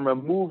the camera,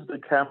 move the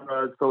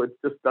camera so it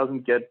just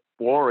doesn't get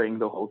boring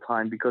the whole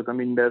time, because I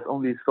mean, there's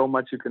only so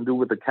much you can do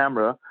with the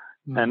camera.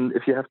 And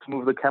if you have to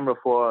move the camera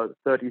for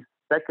 30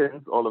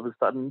 seconds all of a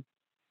sudden,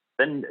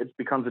 then it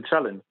becomes a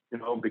challenge, you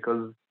know,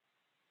 because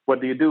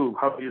what do you do?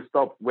 How do you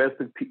stop? Where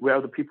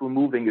are the people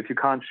moving? If you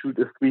can't shoot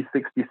a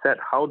 360 set,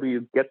 how do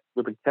you get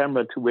with the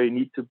camera to where you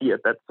need to be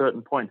at that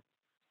certain point?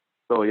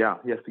 So yeah,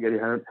 you have to get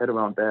your head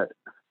around that.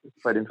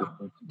 It's quite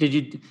interesting.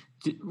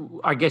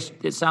 I guess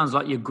it sounds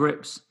like your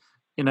grips,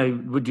 you know,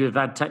 would you have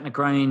had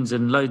Technocranes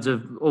and loads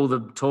of all the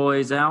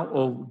toys out,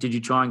 or did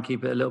you try and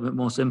keep it a little bit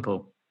more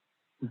simple?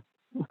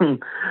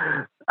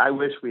 I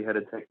wish we had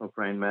a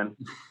Technocrane, man.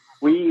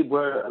 We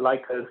were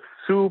like a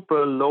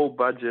super low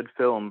budget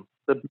film.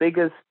 The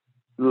biggest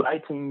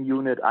lighting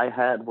unit I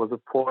had was a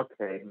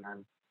 4K,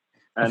 man.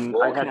 A And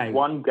I had 4K.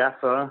 one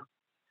gaffer.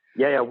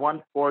 Yeah,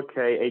 one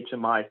 4K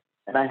HMI.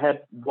 And I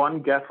had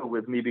one gaffer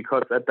with me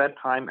because at that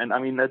time, and I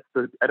mean,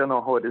 I don't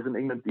know how it is in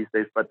England these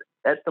days, but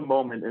at the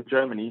moment in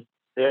Germany,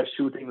 they are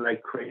shooting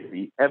like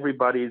crazy.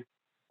 Everybody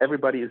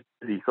is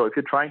busy. So if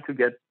you're trying to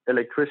get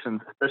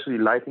electricians, especially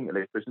lighting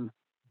electricians,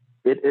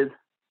 it is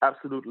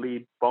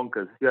absolutely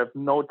bonkers. You have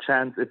no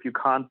chance if you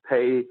can't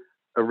pay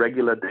a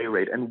regular day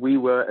rate. And we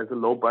were, as a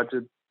low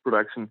budget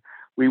production,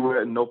 we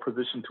were in no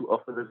position to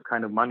offer this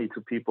kind of money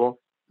to people.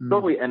 So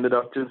we ended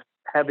up just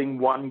having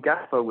one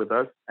gaffer with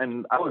us.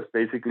 And I was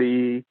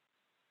basically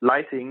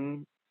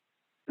lighting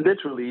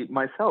literally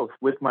myself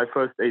with my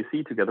first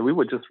AC together. We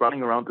were just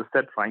running around the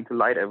set trying to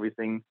light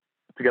everything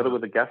together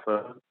with a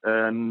gaffer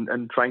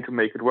and trying to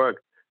make it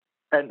work.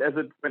 And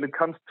when it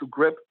comes to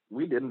grip,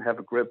 we didn't have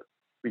a grip.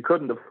 We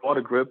couldn't afford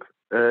a grip,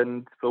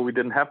 and so we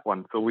didn't have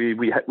one. So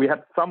we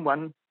had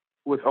someone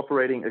who was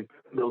operating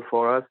a gimbal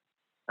for us.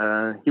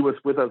 He was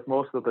with us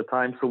most of the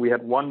time, so we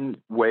had one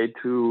way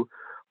to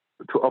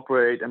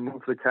operate and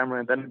move the camera.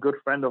 And then a good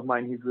friend of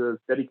mine, he's a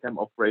Steadicam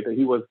operator.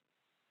 He was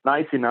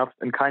nice enough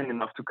and kind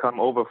enough to come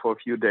over for a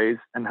few days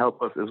and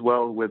help us as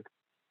well with,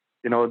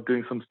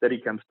 doing some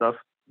Steadicam stuff.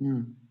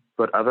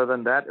 But other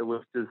than that, it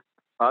was just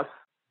us,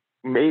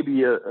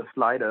 maybe a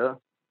slider,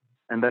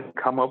 and then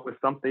come up with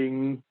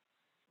something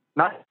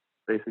nice,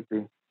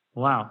 basically.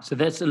 Wow. So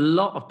there's a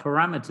lot of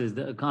parameters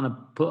that are kind of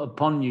put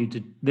upon you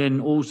to then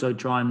also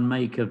try and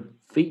make a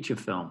feature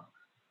film.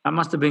 That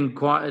must have been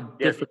quite a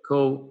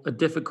difficult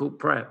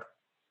prep.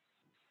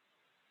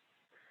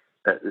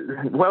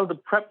 Well, the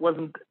prep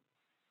wasn't.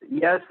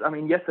 Yes, I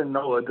mean yes and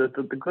no. The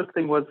good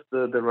thing was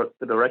the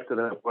director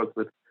that I worked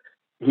with.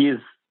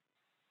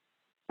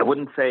 I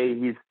wouldn't say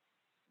he's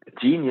a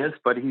genius,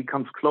 but he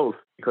comes close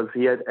because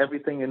he had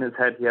everything in his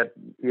head. He had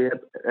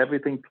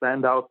everything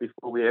planned out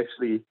before we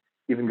actually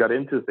even got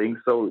into things.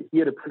 So he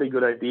had a pretty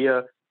good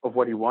idea of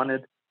what he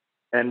wanted.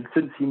 And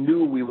since he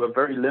knew we were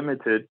very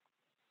limited,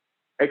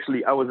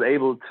 actually I was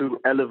able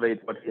to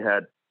elevate what he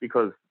had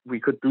because we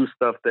could do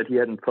stuff that he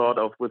hadn't thought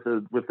of with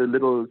a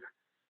little.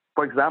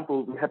 For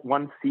example, we had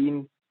one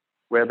scene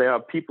where there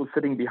are people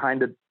sitting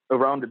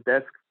around the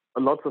desk,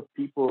 lots of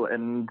people,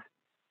 and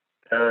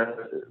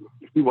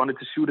he wanted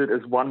to shoot it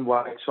as one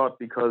wide shot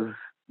because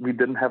we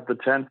didn't have the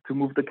chance to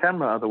move the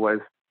camera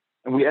otherwise.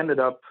 And we ended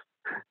up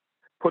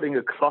putting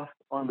a cloth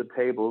on the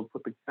table,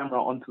 put the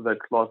camera onto that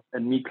cloth,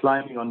 and me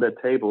climbing on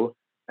that table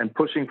and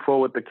pushing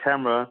forward the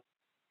camera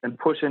and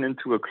pushing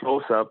into a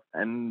close-up.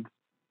 And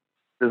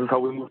this is how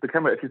we moved the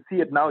camera. If you see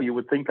it now, you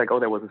would think like, oh,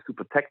 there was a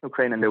super techno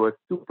crane and they were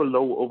super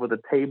low over the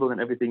table and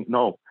everything.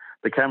 No,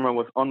 the camera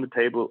was on the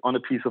table on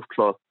a piece of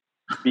cloth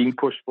being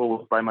pushed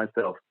forward by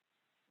myself.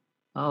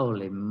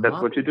 Holy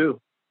That's what you do.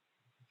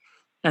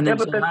 And then,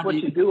 but that's what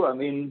you do. I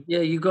mean, yeah,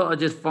 you got to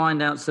just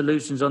find out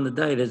solutions on the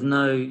day. There's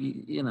no,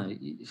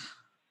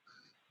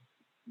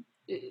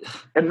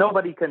 and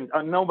nobody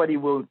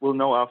will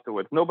know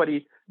afterwards.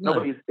 Nobody's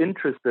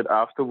interested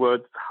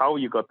afterwards how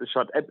you got the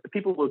shot.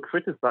 People will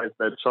criticize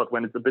that shot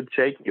when it's a bit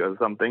shaky or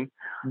something,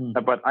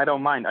 but I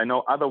don't mind. I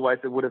know otherwise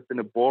it would have been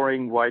a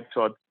boring wide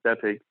shot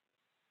static.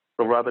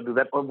 So rather do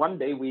that. Or one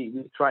day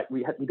we tried.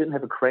 We didn't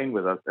have a crane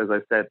with us, as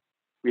I said.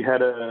 We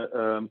had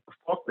a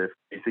forklift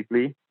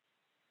basically,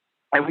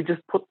 and we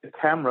just put the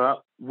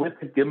camera with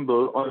the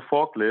gimbal on a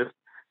forklift.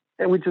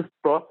 And we just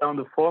brought down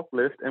the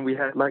forklift, and we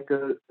had like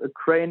a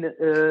crane,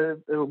 a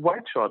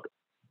wide shot.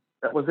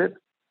 That was it.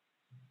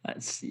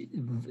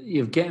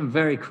 You're getting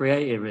very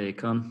creative here,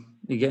 Con.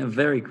 You're getting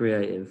very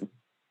creative.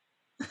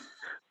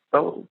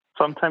 Well,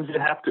 sometimes you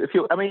have to.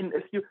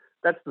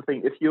 That's the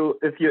thing. If you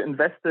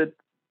invested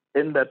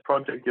in that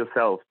project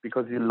yourself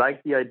because you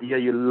like the idea,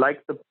 you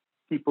like the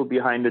people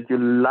behind it, you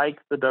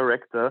like the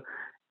director,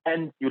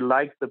 and you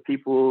like the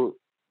people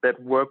that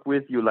work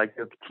with you, like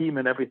your team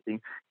and everything.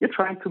 You're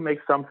trying to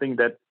make something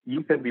that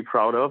you can be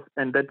proud of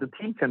and that the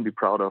team can be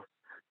proud of.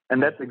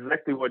 And that's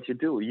exactly what you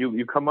do.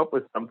 You come up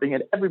with something,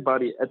 and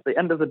everybody, at the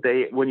end of the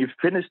day, when you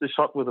finish the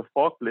shot with a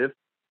forklift,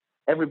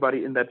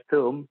 everybody in that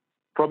film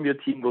from your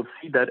team will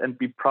see that and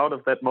be proud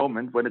of that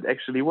moment when it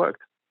actually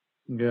worked.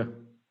 Yeah.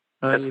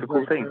 That's the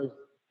cool thing. True.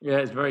 Yeah,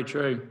 it's very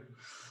it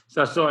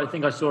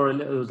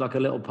was like a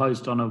little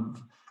post on a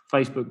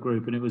Facebook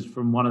group, and it was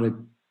from one of the,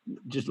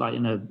 just like,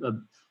 a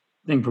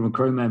thing from a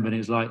crew member, and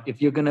it's like,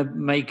 if you're going to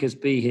make us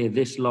be here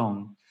this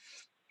long,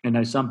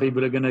 some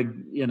people are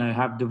going to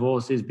have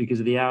divorces because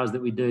of the hours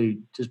that we do.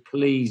 Just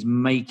please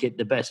make it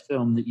the best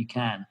film that you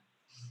can.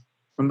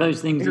 From those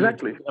things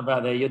exactly that you're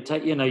about there,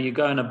 you're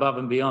going above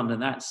and beyond,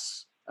 and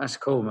that's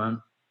cool,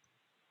 man.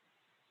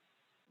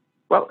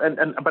 Well,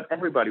 but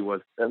everybody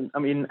was.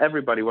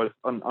 Everybody was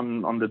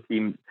on the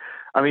team.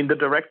 I mean, the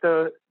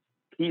director,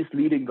 he's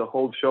leading the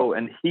whole show,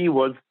 and he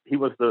was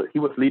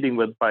leading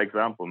with by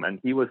example, man.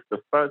 He was the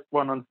first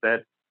one on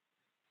set.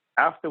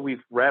 After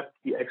we've wrapped,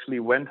 he actually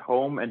went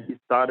home and he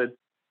started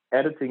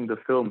editing the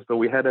film. So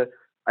we had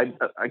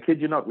I kid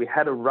you not, we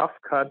had a rough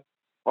cut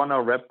on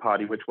our rep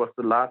party, which was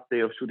the last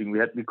day of shooting,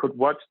 we could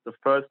watch the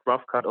first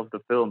rough cut of the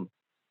film,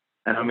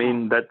 and I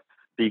mean that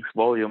speaks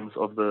volumes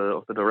of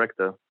the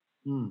director.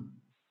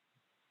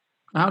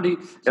 How do you?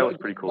 That was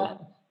pretty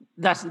cool.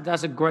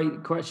 That's a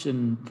great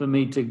question for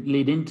me to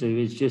lead into.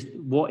 Is just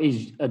what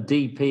is a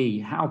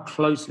DP? How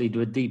closely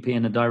do a DP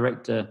and a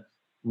director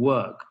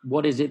work?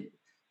 What is it?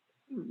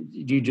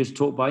 Do you just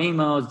talk by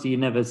emails? Do you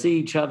never see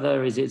each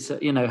other? Is it,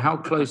 how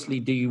closely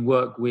do you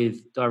work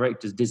with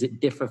directors? Does it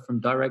differ from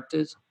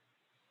directors?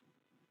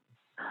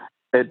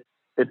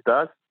 It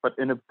does, but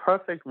in a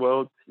perfect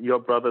world, you're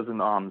brothers in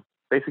arms.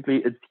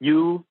 Basically, it's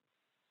you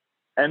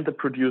and the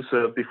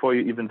producer before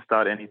you even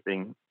start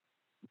anything.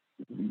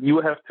 You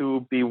have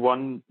to be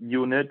one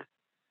unit.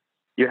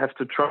 You have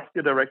to trust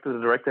your director. The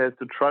director has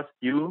to trust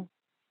you,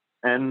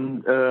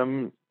 and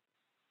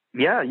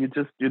you're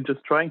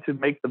just trying to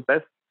make the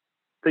best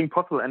thing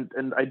possible.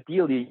 And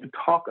ideally, you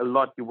talk a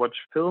lot. You watch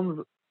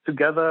films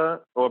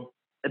together, or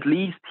at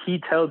least he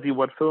tells you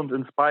what films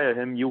inspire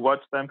him. You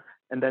watch them,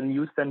 and then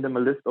you send him a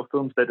list of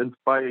films that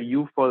inspire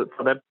you for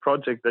that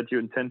project that you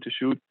intend to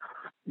shoot.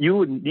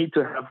 You need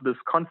to have this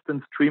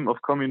constant stream of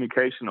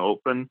communication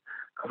open,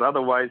 because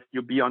otherwise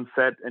you'll be on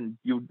set and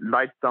you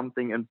light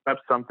something and prep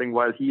something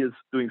while he is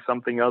doing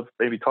something else,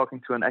 maybe talking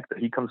to an actor.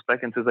 He comes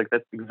back and says, like,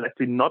 that's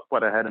exactly not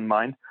what I had in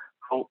mind.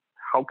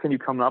 How can you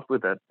come up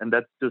with that? And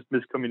that's just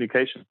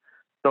miscommunication.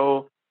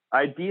 So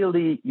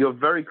ideally, you're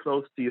very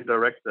close to your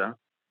director.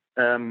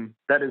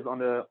 That is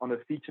on a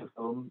feature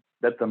film.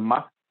 That's a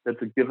must.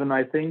 That's a given,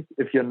 I think.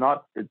 If you're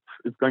not, it's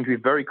going to be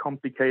very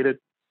complicated.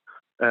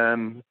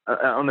 On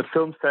a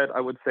film set,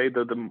 I would say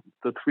that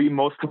the three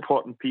most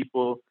important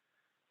people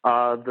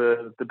are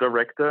the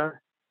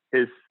director,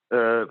 his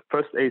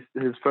first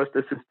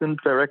assistant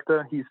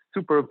director. He's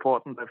super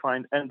important, I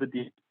find, and the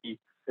DP.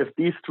 If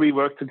these three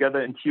work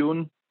together in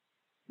tune,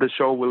 the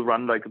show will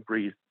run like a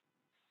breeze.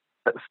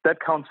 That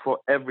counts for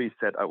every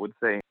set, I would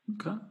say.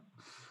 Okay.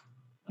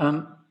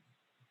 I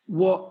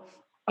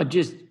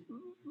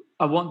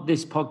want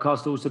this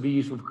podcast also to be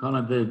useful for kind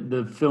of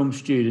the film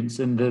students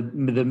and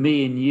the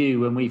me and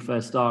you when we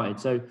first started.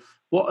 So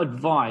what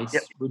advice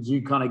would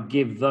you kind of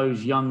give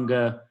those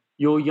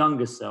your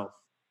younger self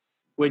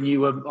when you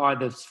were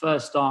either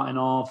first starting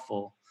off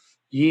or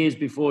years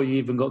before you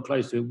even got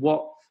close to it?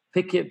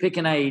 Pick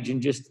an age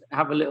and just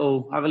have a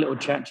little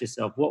chat to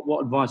yourself.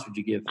 What advice would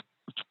you give?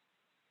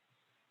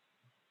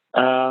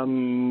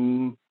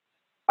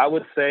 I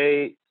would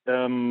say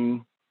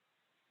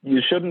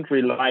you shouldn't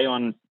rely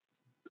on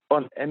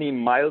any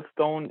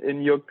milestone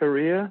in your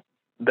career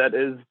that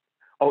is,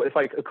 if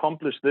I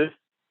accomplish this,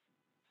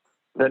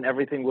 then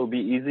everything will be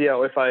easier.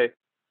 Or if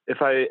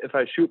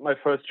I shoot my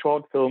first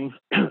short films,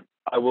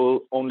 I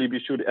will only be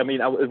shooting.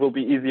 It will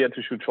be easier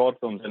to shoot short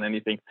films than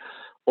anything.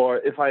 Or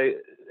if I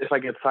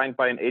get signed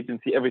by an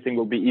agency, everything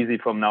will be easy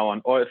from now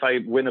on. Or if I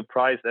win a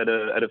prize at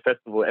a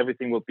festival,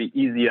 everything will be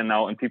easier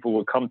now, and people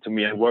will come to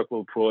me and work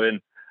will pour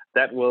in.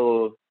 That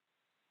will.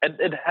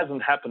 It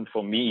hasn't happened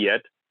for me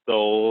yet,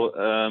 so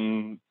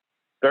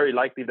very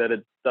likely that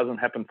it doesn't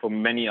happen for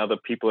many other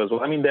people as well.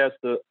 There's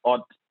the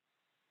odd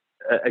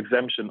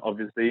exemption,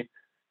 obviously,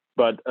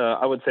 but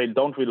I would say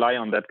don't rely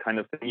on that kind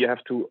of thing. You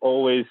have to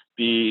always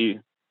be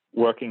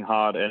working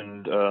hard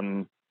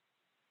and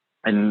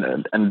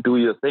do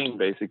your thing,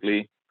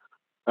 basically.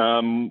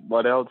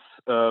 What else?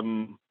 I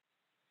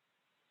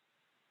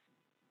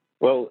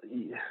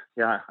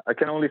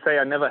can only say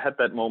I never had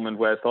that moment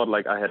where I thought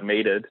like I had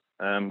made it,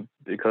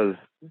 because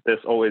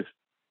there's always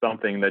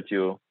something that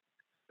you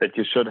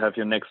should have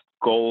your next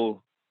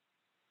goal.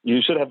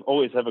 You should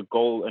always have a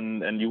goal,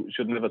 and you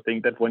should never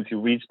think that once you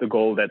reach the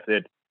goal, that's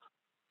it.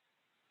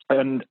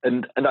 And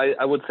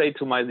I would say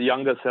to my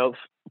younger self,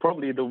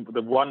 probably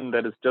the one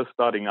that is just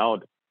starting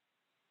out,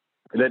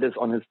 that is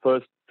on his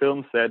first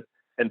film set,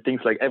 and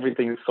things like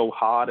everything is so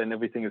hard and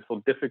everything is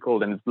so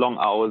difficult and it's long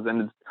hours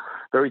and it's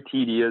very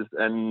tedious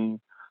and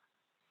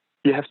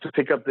you have to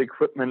pick up the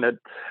equipment at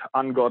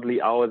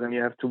ungodly hours and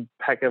you have to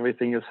pack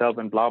everything yourself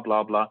and blah,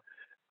 blah, blah.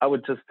 I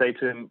would just say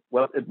to him,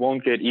 well, it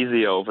won't get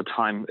easier over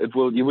time.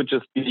 You would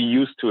just be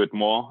used to it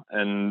more,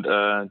 and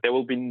there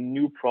will be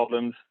new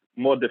problems,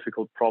 more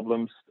difficult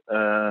problems,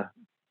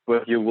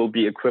 but you will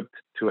be equipped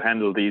to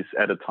handle these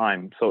at a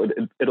time. So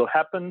it'll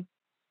happen.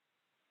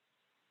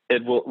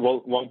 It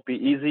won't be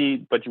easy,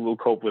 but you will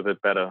cope with it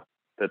better.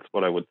 That's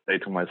what I would say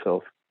to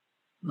myself.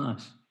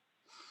 Nice.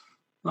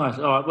 All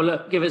right. Well,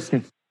 look, give us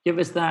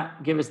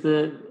that. Give us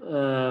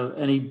the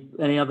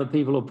any other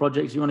people or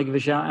projects you want to give a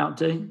shout out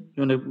to. You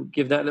want to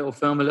give that little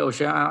film a little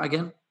shout out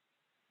again?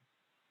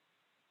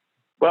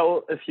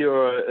 Well, if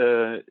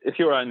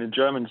you're in a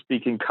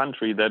German-speaking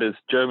country, that is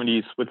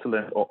Germany,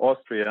 Switzerland, or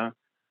Austria,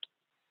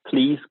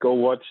 please go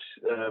watch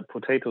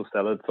Potato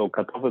Salad, so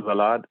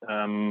Kartoffelsalat.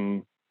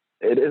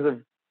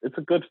 It's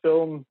a good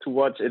film to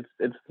watch.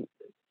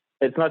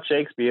 It's not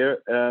Shakespeare,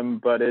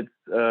 but it's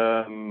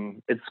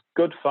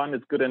good fun.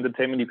 It's good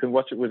entertainment. You can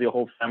watch it with your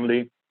whole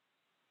family.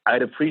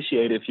 I'd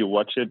appreciate if you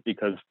watch it,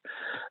 because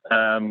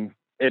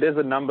it is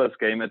a numbers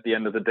game at the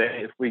end of the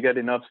day. If we get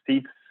enough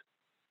seats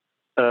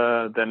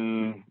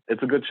then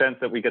it's a good chance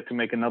that we get to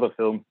make another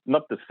film,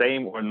 not the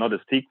same or not a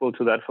sequel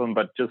to that film,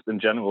 but just in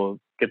general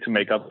get to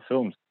make other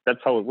films. That's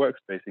how it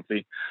works,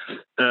 basically.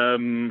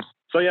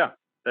 So yeah,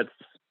 that's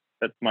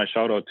my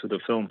shout out to the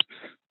film.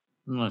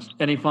 Nice.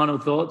 Any final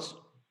thoughts?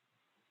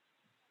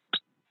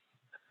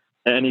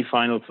 Any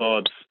final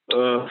thoughts?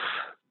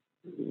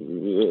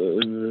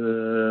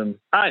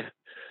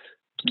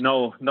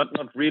 No,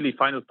 not really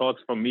final thoughts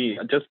from me.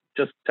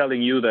 Just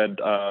telling you that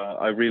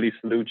I really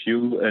salute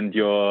you and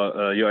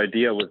your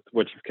idea with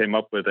what you came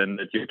up with, and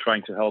that you're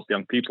trying to help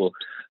young people.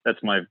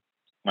 That's my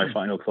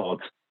final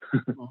thoughts.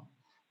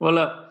 Well,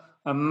 look,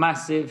 a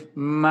massive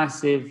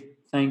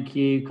thank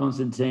you,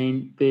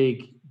 Konstantin.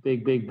 Big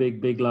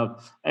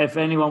love. If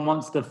anyone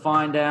wants to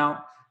find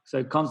out,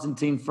 so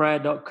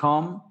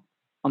KonstantinFreyer.com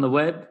on the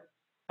web,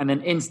 and then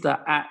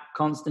Insta at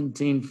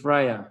Konstantin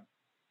Freyer.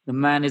 The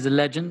man is a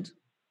legend.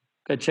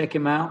 Go check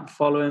him out,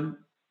 follow him,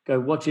 go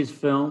watch his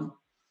film.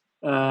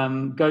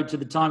 Go to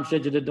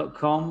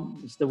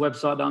thetimescheduler.com. It's the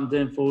website that I'm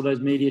doing for all those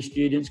media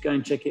students. Go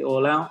and check it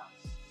all out.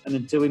 And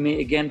until we meet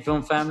again,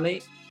 film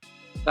family,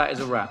 that is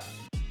a wrap.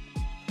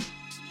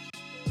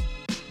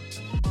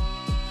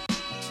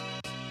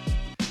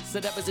 So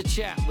that was a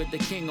chat with the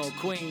king or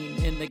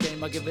queen. In the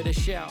game, I give it a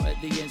shout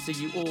at the end so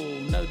you all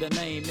know the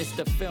name. It's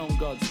the Film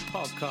Gods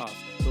Podcast.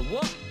 The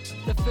what?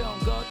 The Film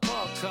God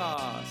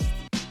Podcast.